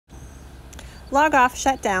log off,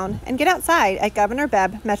 shut down, and get outside at Governor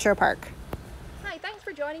Bebb MetroPark. Hi, thanks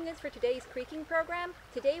for joining us for today's creeking program.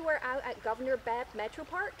 Today we're out at Governor Bebb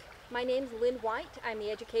MetroPark. My name's Lynn White. I'm the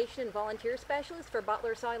Education and Volunteer Specialist for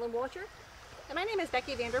Butler Soil and Water. And my name is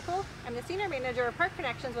Becky Vanderpool. I'm the Senior Manager of Park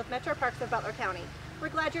Connections with MetroParks of Butler County. We're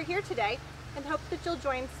glad you're here today and hope that you'll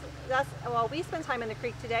join us while we spend time in the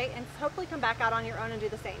creek today and hopefully come back out on your own and do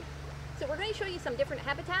the same. So we're going to show you some different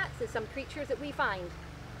habitats and some creatures that we find.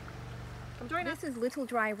 Come join us. This is Little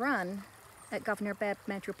Dry Run at Governor Bebb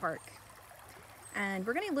MetroPark. And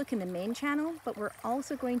we're going to look in the main channel, but we're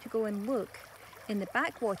also going to go and look in the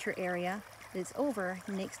backwater area that's over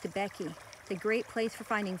next to Becky. It's a great place for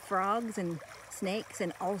finding frogs and snakes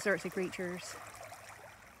and all sorts of creatures.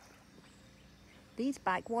 These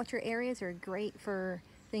backwater areas are great for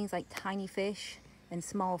things like tiny fish and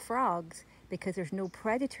small frogs because there's no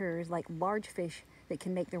predators like large fish that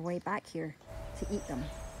can make their way back here to eat them.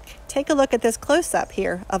 Take a look at this close-up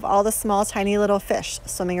here of all the small tiny little fish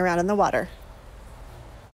swimming around in the water.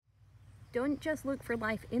 Don't just look for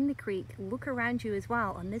life in the creek, look around you as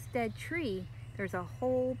well. On this dead tree, there's a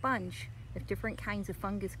whole bunch of different kinds of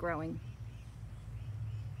fungus growing.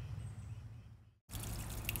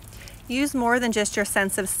 Use more than just your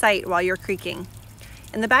sense of sight while you're creeking.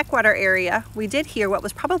 In the backwater area, we did hear what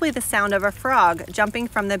was probably the sound of a frog jumping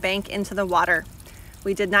from the bank into the water.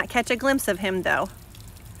 We did not catch a glimpse of him though.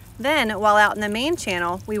 Then, while out in the main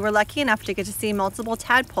channel, we were lucky enough to get to see multiple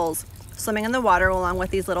tadpoles swimming in the water along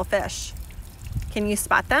with these little fish. Can you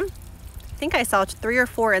spot them? I think I saw 3 or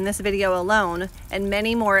 4 in this video alone, and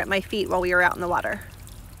many more at my feet while we were out in the water.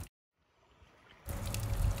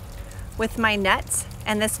 With my net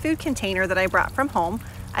and this food container that I brought from home,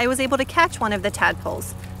 I was able to catch one of the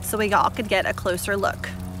tadpoles, so we all could get a closer look.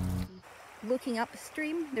 Looking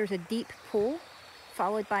upstream, there's a deep pool,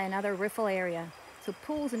 followed by another riffle area. So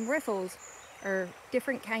pools and riffles are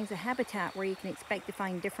different kinds of habitat where you can expect to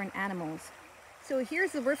find different animals. So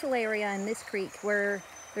here's the riffle area in this creek where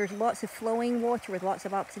there's lots of flowing water with lots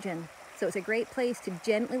of oxygen. So it's a great place to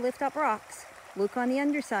gently lift up rocks, look on the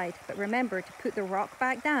underside, but remember to put the rock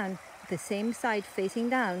back down with the same side facing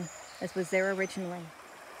down as was there originally.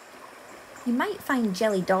 You might find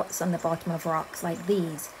jelly dots on the bottom of rocks like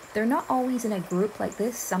these. They're not always in a group like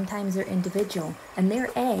this, sometimes they're individual, and they're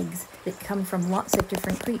eggs that come from lots of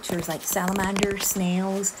different creatures like salamanders,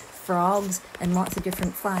 snails, frogs, and lots of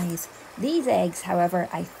different flies. These eggs, however,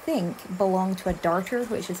 I think belong to a darter,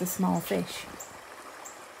 which is a small fish.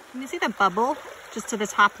 Can you see the bubble just to the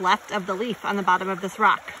top left of the leaf on the bottom of this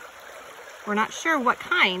rock? We're not sure what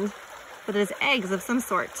kind, but it is eggs of some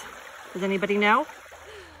sort. Does anybody know?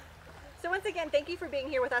 So once again, thank you for being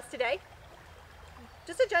here with us today.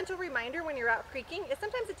 Just a gentle reminder when you're out creeking is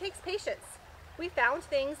sometimes it takes patience. We found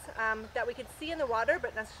things that we could see in the water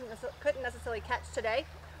but couldn't necessarily catch today,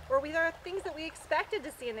 or there are things that we expected to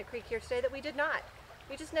see in the creek here today that we did not.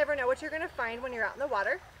 You just never know what you're going to find when you're out in the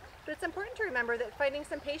water, but it's important to remember that finding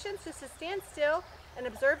some patience just to stand still and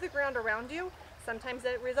observe the ground around you, sometimes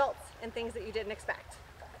it results in things that you didn't expect.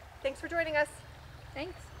 Thanks for joining us.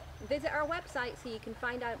 Thanks. Visit our website so you can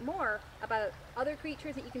find out more about other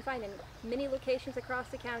creatures that you can find in many locations across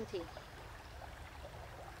the county.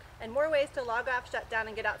 And more ways to log off, shut down,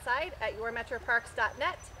 and get outside at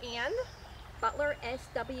yourmetroparks.net and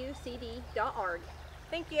butlerswcd.org.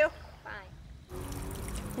 Thank you. Bye.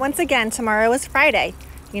 Once again, tomorrow is Friday.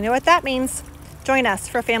 You know what that means. Join us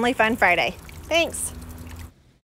for Family Fun Friday. Thanks.